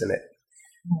exchanges in it.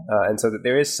 And so that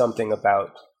there is something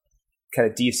about kind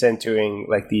of decentering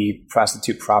like the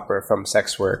prostitute proper from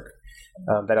sex work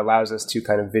that allows us to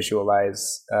kind of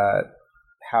visualize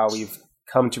how we've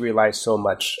come to rely so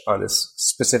much on this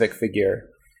specific figure,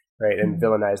 right, and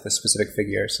villainize the specific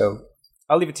figure. So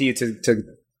I'll leave it to you to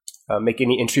make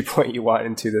any entry point you want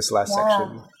into this last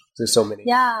section. There's so many.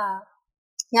 This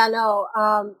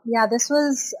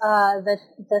was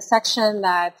the section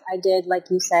that I did, like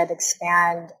you said,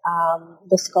 expand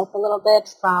the scope a little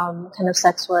bit from kind of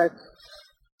sex work,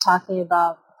 talking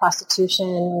about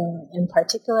prostitution in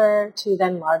particular, to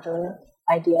then larger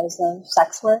ideas of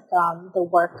sex work, the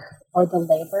work or the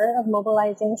labor of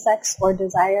mobilizing sex or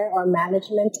desire or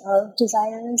management of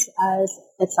desires as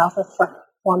itself a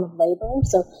form of labor.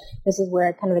 So this is where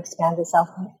it kind of expands itself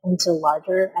into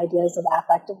larger ideas of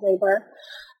affective labor.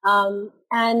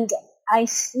 And I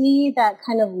see that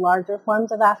kind of larger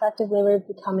forms of affective labor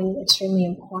becoming extremely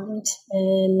important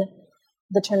in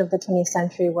the turn of the 20th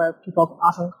century, where people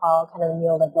often call kind of a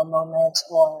neoliberal moment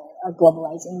or a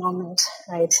globalizing moment,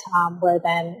 right? Where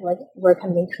then we're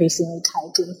kind of increasingly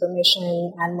tied to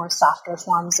information and more softer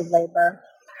forms of labor.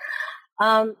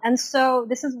 And so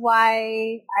this is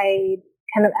why I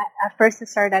kind of, at first it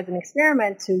started as an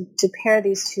experiment to pair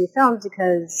these two films,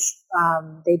 because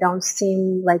they don't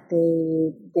seem like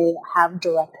they have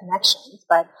direct connections.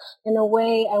 But in a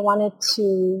way, I wanted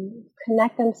to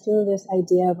connect them through this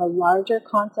idea of a larger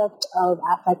concept of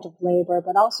affective labor,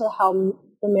 but also how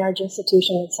the marriage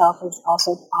institution itself is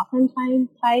also oftentimes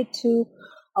tied to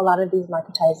a lot of these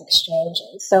marketized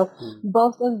exchanges. So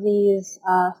both of these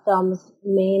films'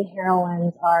 main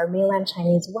heroines are mainland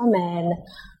Chinese women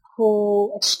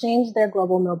who exchanged their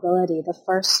global mobility. The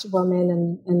first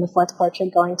woman in the fourth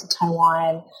portrait going to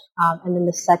Taiwan, and then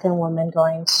the second woman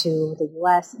going to the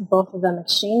U.S., both of them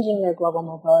exchanging their global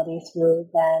mobility through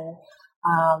then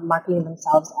marketing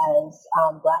themselves as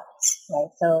brides,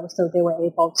 right? So they were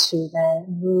able to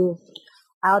then move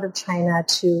out of China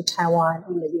to Taiwan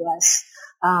in the U.S.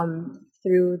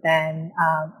 Through then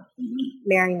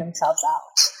marrying themselves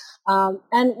out.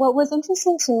 And what was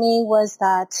interesting to me was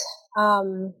that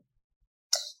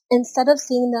instead of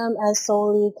seeing them as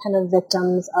solely kind of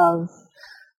victims of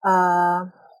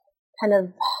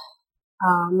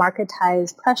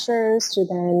marketized pressures to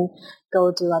then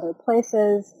go to other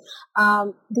places,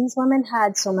 these women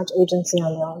had so much agency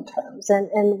on their own terms.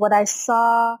 And what I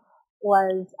saw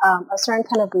was a certain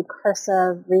kind of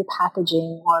recursive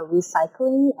repackaging or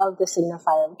recycling of the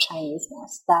signifier of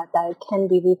Chineseness, that it can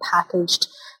be repackaged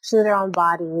through their own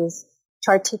bodies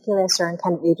to articulate a certain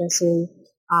kind of agency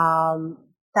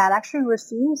that actually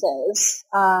refuses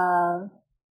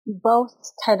both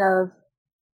kind of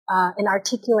an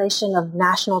articulation of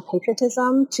national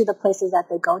patriotism to the places that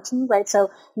they go to, right? So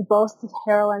both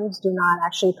heroines do not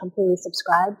actually completely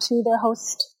subscribe to their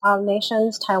host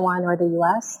nations, Taiwan or the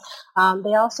U.S.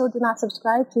 They also do not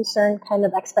subscribe to certain kind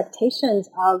of expectations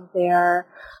of their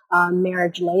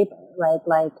marriage labor, right?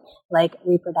 Like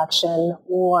reproduction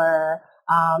or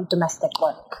domestic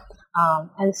work.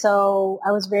 And so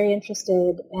I was very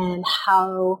interested in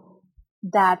how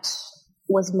that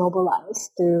was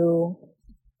mobilized through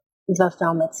the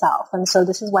film itself. And so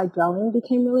this is why dwelling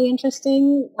became really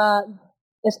interesting.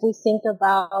 If we think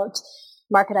about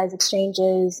marketized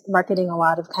exchanges, marketing a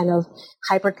lot of kind of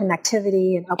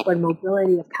hyperconnectivity and upward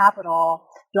mobility of capital,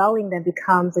 dwelling then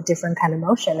becomes a different kind of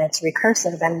motion. It's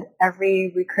recursive, and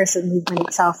every recursive movement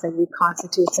itself, it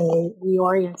reconstitutes and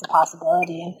reorients a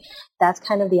possibility. And that's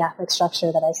kind of the affect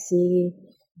structure that I see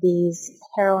these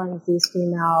heroines, these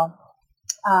female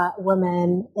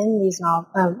women in these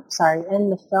in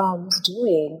the films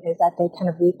doing, is that they kind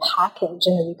of repackage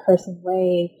in a recursive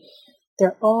way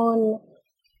their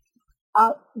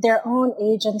own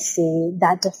agency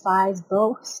that defies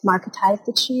both marketized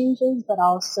exchanges but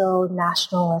also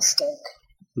nationalistic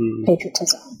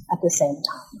patriotism at the same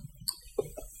time.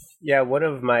 Yeah, one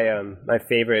of my my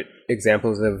favorite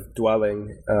examples of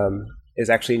dwelling is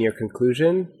actually in your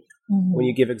conclusion. When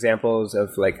you give examples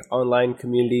of like online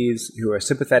communities who are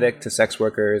sympathetic to sex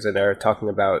workers and are talking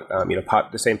about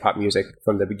the same pop music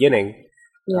from the beginning,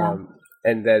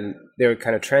 and then they're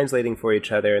kind of translating for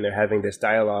each other and they're having this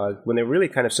dialogue when they're really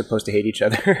kind of supposed to hate each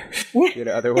other,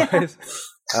 otherwise.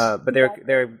 But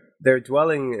they're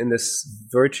dwelling in this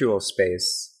virtual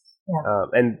space,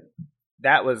 and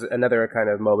that was another kind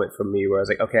of moment for me where I was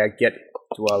like, okay, I get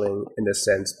dwelling in this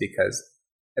sense because,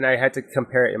 and I had to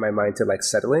compare it in my mind to like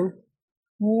settling,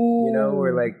 you know,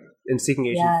 where like in Seeking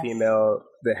Asian Female,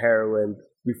 the heroine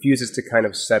refuses to kind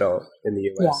of settle in the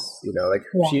U.S. You know, like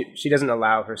she doesn't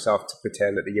allow herself to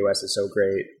pretend that the U.S. is so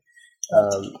great.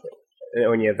 And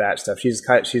when you have that stuff, she's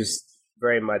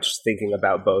very much thinking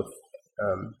about both.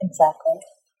 Exactly.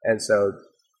 And so,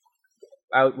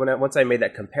 once I made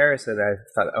that comparison, I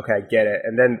thought, okay, I get it.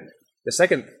 And then the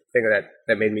second thing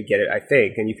that made me get it, I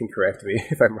think, and you can correct me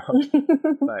if I'm wrong,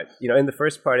 but you know, in the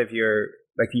first part of your,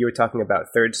 like you were talking about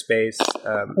third space,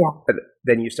 but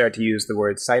then you start to use the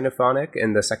word sinophonic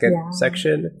in the second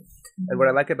section. And what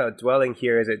I like about dwelling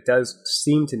here is it does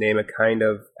seem to name a kind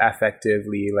of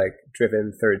affectively like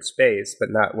driven third space, but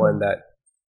not one that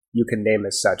you can name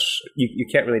as such. You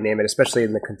can't really name it, especially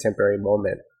in the contemporary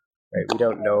moment, right? We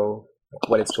don't know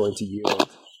what it's going to yield.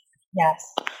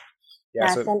 Yes. Yeah.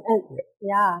 Yes. So,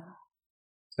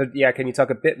 So can you talk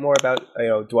a bit more about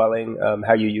dwelling,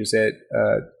 how you use it,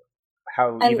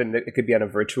 how even it could be on a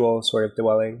virtual sort of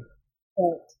dwelling?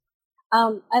 Right.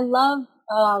 I love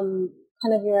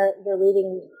kind of your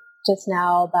reading just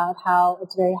now about how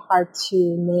it's very hard to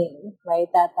name, right?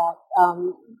 That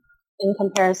in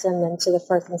comparison then to the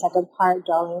first and second part,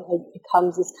 dwelling, it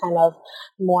becomes this kind of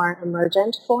more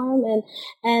emergent form,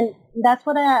 and that's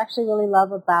what I actually really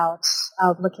love about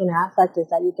looking at affect, is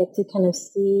that you get to kind of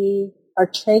see or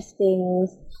trace things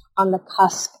on the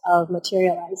cusp of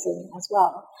materializing as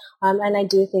well. And I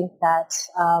do think that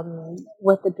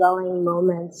with the dwelling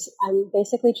moments, I'm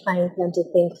basically trying for them to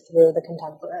think through the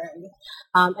contemporary.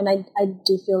 And I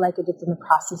do feel like it is in the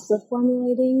process of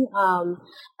formulating.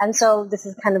 And so this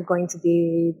is kind of going to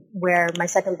be where my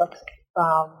second book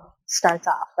starts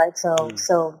off, right?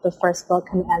 So the first book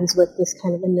kind of ends with this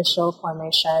kind of initial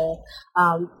formation,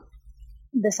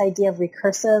 this idea of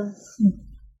recursive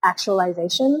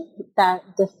actualization that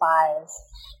defies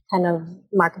kind of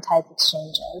marketized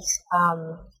exchanges,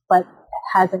 but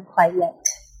hasn't quite yet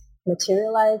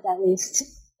materialized, at least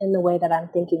in the way that I'm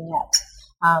thinking yet.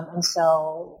 And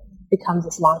so becomes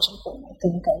this launching point, I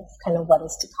think, of kind of what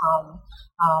is to come.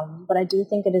 But I do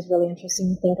think it is really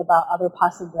interesting to think about other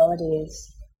possibilities,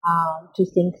 to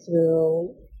think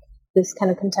through this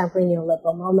kind of contemporary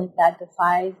neoliberal moment that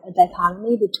defies a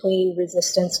dichotomy between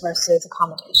resistance versus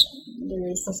accommodation. There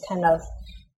is this kind of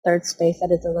third space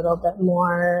that is a little bit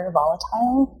more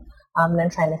volatile, and I'm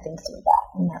trying to think through that.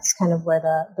 And that's kind of where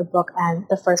the book ends,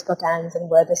 the first book ends, and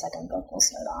where the second book will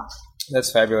start off. That's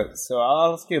fabulous. So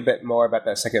I'll ask you a bit more about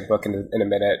that second book in a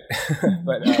minute,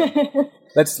 but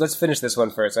let's finish this one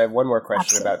first. I have one more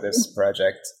question about this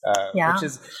project, which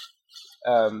is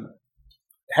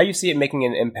how you see it making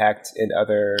an impact in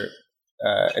other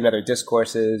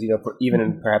discourses, even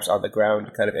in perhaps on the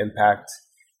ground kind of impact.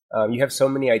 You have so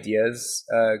many ideas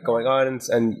going on,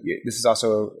 and this is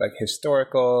also like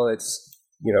historical. It's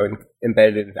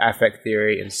embedded in affect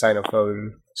theory, in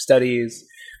Sinophone studies,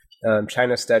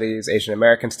 China studies, Asian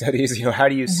American studies. How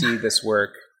do you see this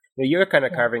work? You're kind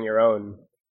of carving your own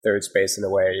third space in a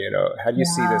way. How do you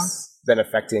see this then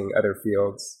affecting other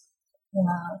fields?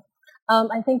 Yeah.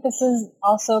 I think this is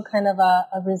also kind of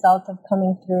a result of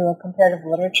coming through a comparative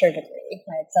literature degree,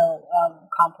 right? So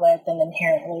conflict and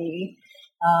inherently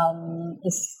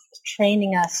is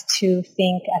training us to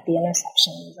think at the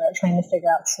intersections, or trying to figure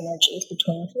out synergies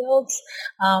between fields.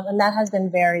 And that has been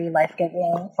very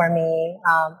life-giving for me.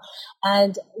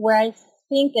 And where I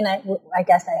think, and I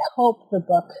guess I hope the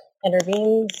book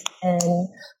intervenes in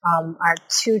are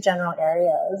two general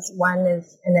areas. One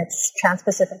is in its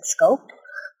trans-Pacific scope,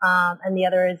 and the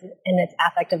other is in its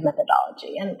affective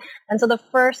methodology. And so the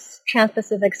first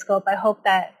trans-Pacific scope, I hope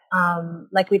that,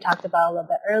 like we talked about a little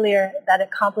bit earlier, that it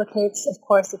complicates, of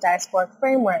course, the diasporic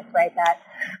framework, right? That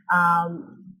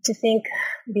to think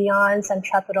beyond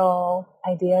centripetal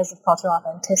ideas of cultural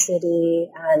authenticity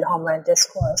and homeland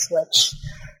discourse, which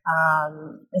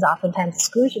is oftentimes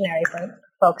exclusionary for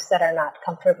folks that are not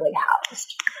comfortably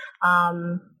housed.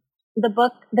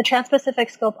 The trans-Pacific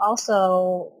scope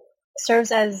also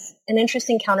serves as an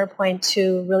interesting counterpoint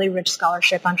to really rich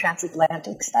scholarship on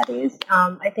transatlantic studies.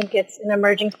 I think it's an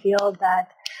emerging field that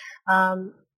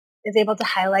is able to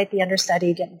highlight the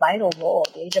understudied yet vital role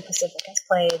the Asia-Pacific has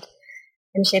played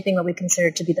in shaping what we consider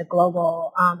to be the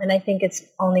global. And I think it's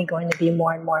only going to be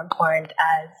more and more important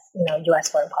as U.S.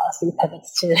 foreign policy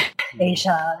pivots to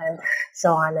Asia and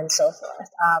so on and so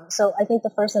forth. So I think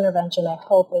the first intervention, I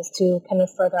hope, is to kind of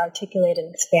further articulate and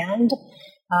expand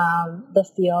the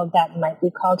field that might be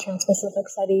called trans-Pacific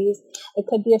studies. It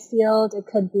could be a field, it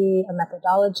could be a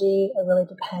methodology. It really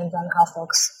depends on how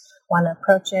folks want to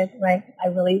approach it, right? I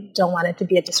really don't want it to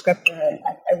be a descriptor.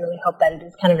 I really hope that it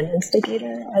is kind of an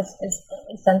instigator as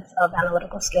a sense of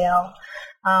analytical scale.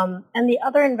 And the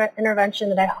other intervention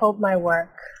that I hope my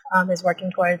work is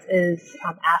working towards is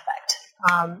affect.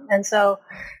 And so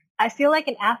I feel like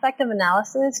an affective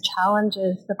analysis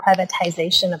challenges the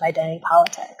privatization of identity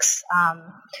politics,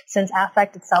 since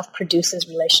affect itself produces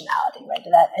relationality, right?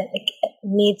 That it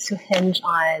needs to hinge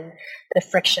on the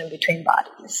friction between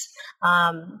bodies.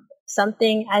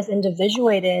 Something as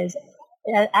individuated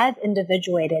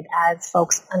as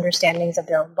folks' understandings of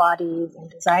their own bodies and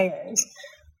desires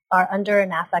are under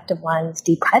an affective lens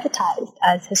deprivatized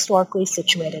as historically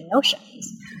situated notions.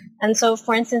 And so,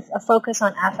 for instance, a focus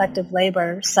on affective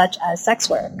labor, such as sex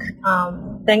work,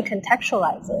 then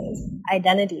contextualizes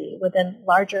identity within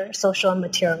larger social and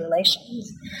material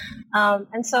relations.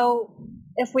 And so,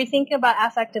 if we think about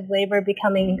affective labor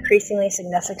becoming increasingly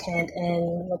significant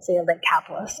in, let's say, a late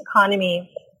capitalist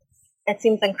economy, it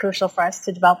seems then crucial for us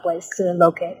to develop ways to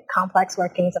locate complex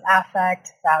workings of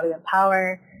affect, value, and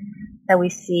power that we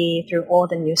see through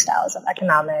old and new styles of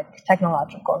economic,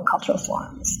 technological, and cultural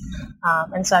forms.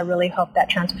 And so I really hope that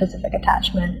Trans-Pacific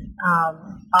Attachment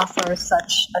offers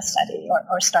such a study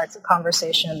or starts a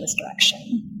conversation in this direction.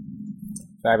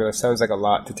 Fabulous. Sounds like a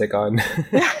lot to take on.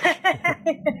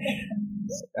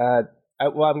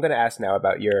 Well, I'm going to ask now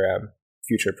about your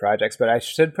future projects, but I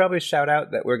should probably shout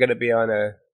out that we're going to be on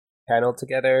a panel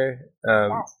together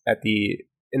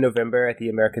in November at the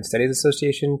American Studies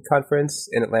Association conference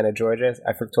in Atlanta, Georgia.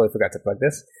 I totally forgot to plug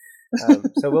this.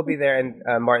 So we'll be there, and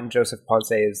Martin Joseph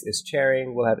Ponce is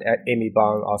chairing. We'll have Amy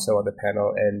Bong also on the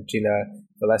panel, and Gina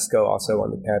Valesco also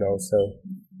on the panel. So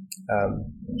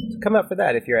come out for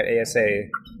that if you're at ASA.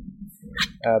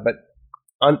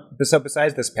 So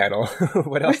besides this panel,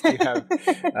 what else do you have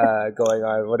going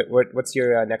on? What's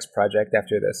your next project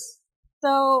after this?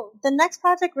 So the next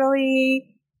project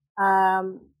really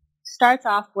starts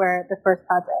off where the first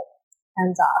project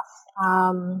ends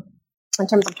off, in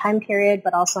terms of time period,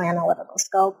 but also analytical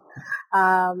scope.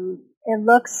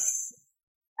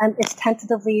 It's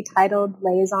tentatively titled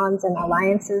Liaisons and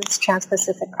Alliances,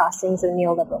 Trans-Pacific Crossings in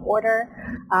Neoliberal Order.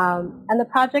 And the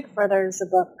project furthers the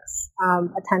book's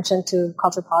attention to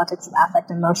cultural politics of affect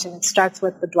and motion. It starts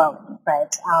with the dwelling,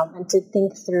 right? And to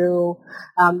think through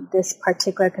this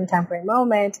particular contemporary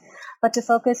moment, but to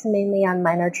focus mainly on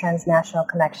minor transnational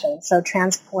connections. So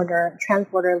transborder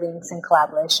links and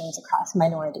collaborations across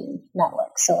minority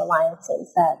networks. So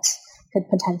alliances that could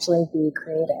potentially be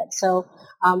created. So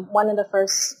one of the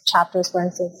first chapters, for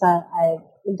instance,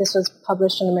 this was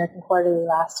published in American Quarterly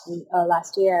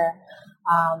last year,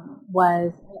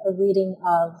 was a reading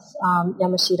of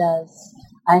Yamashita's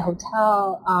I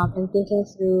Hotel, and thinking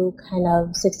through kind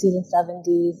of 60s and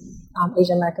 70s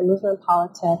Asian American movement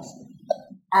politics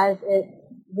as it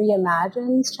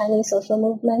reimagines Chinese social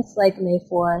movements like May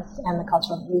 4th and the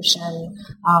Cultural Revolution,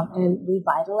 and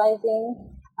revitalizing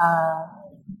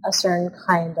a certain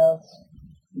kind of,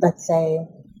 let's say,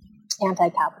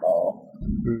 anti-capital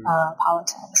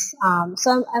politics.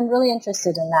 So I'm really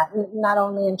interested in that, not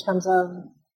only in terms of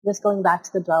this going back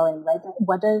to the dwelling, right?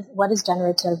 What is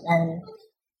generative and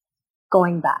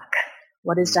going back?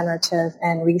 What is generative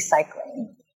and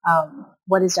recycling?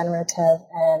 What is generative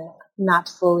and not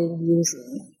fully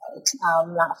using, right?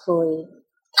 Not fully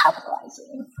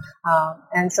capitalizing.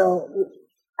 And so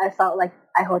I felt like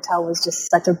I Hotel was just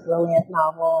such a brilliant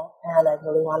novel, and I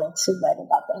really wanted to write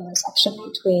about the intersection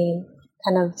between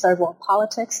kind of third world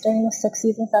politics during the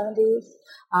 60s and 70s,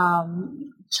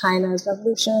 China's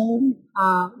revolution,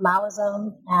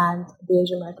 Maoism, and the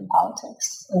Asian American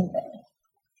politics in the Bay.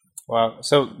 Wow.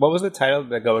 So what was the title,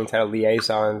 the going title?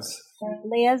 Liaisons?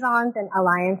 Liaisons and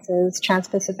Alliances,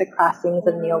 Trans-Pacific Crossings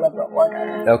of Neoliberal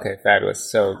Order. Okay, fabulous.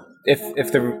 So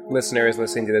if the listener is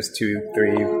listening to this 2,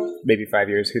 3, maybe 5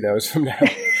 years, who knows from now,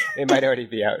 it might already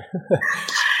be out.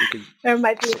 It could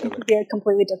be a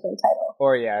completely different title.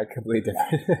 Or completely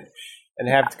different. And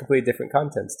have completely different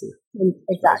contents too.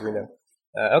 Exactly. As we know.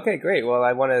 Okay, great. Well,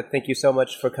 I want to thank you so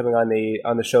much for coming on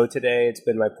the show today. It's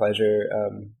been my pleasure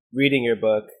reading your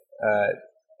book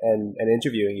and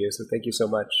interviewing you. So thank you so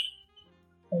much.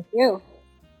 Thank you.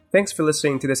 Thanks for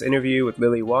listening to this interview with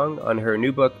Lily Wang on her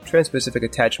new book, Trans-Pacific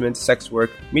Attachment, Sex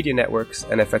Work, Media Networks,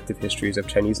 and Effective Histories of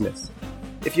Chineseness.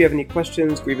 If you have any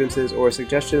questions, grievances, or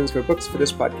suggestions for books for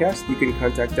this podcast, you can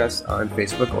contact us on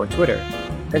Facebook or Twitter.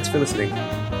 Thanks for listening.